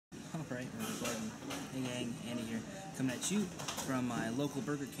right? We're recording. Hey gang, Andy here, coming at you from my local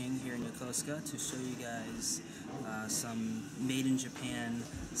Burger King here in Yokosuka to show you guys some made in Japan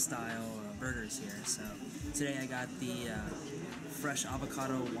style burgers here. So today I got the fresh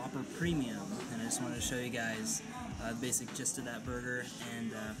Avocado Whopper Premium, and I just wanted to show you guys the basic gist of that burger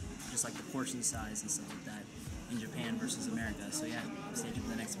and just like the portion size and stuff like that in Japan versus America. So yeah, stay tuned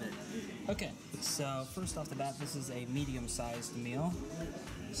for the next bit. Okay, so first off the bat, this is a medium-sized meal.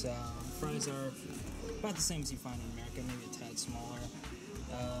 So fries are about the same as you find in America, maybe a tad smaller.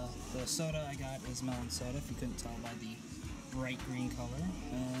 The soda I got is melon soda, if you couldn't tell by the bright green color.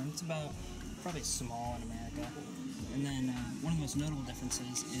 It's about probably small in America. And then one of the most notable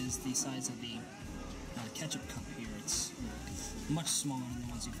differences is the size of the ketchup cup here. It's much smaller than the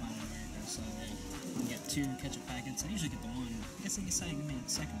ones you find in America. So you can get 2 ketchup packets. I usually get the one. I guess I decided to make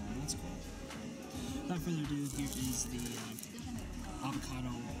the second one. That's cool. Without further ado, here is the Avocado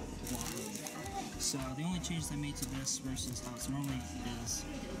Whopper. So the only changes I made to this versus how it's normally is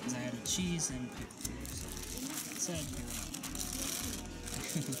I added cheese and pickles. It's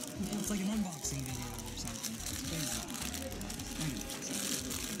like an unboxing video or something. It's crazy.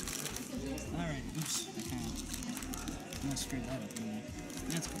 Alright, oops, I kind of screwed that up.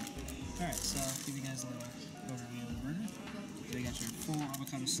 That's cool. Alright, so I'll give you guys a little overview of the burger. So you got your full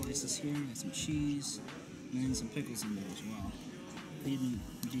avocado slices here, you got some cheese, and then some pickles in there as well. Hidden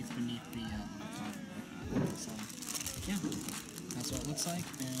deep beneath the avocado. So, yeah, that's what it looks like,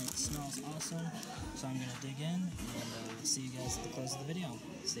 and it smells awesome. So I'm going to dig in, and see you guys at the close of the video.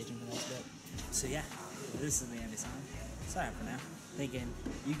 Stay tuned for the next bit. So yeah, this is TheAndySan. Sorry for now. Thanking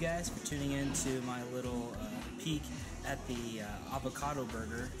you guys for tuning in to my little peek at the avocado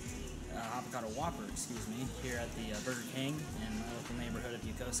Avocado Whopper, excuse me, here at the Burger King in my local neighborhood of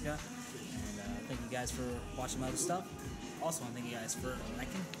Yokosuka. And thank you guys for watching my other stuff. Also want to thank you guys for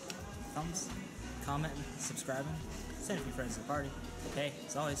liking, thumbs, commenting, subscribing, send a few friends to the party. Okay,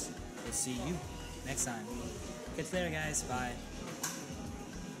 as always, we'll see you next time. Catch you later, guys. Bye.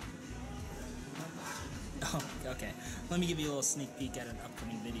 Oh, okay. Let me give you a little sneak peek at an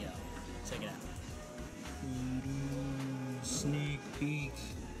upcoming video. Check it out. Sneak peek.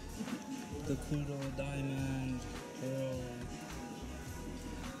 The Kudo Diamond Pearl.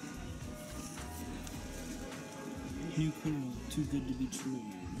 New Kudo, too good to be true.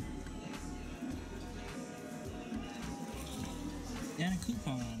 And a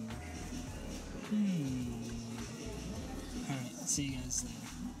coupon. Alright, see you guys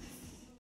later.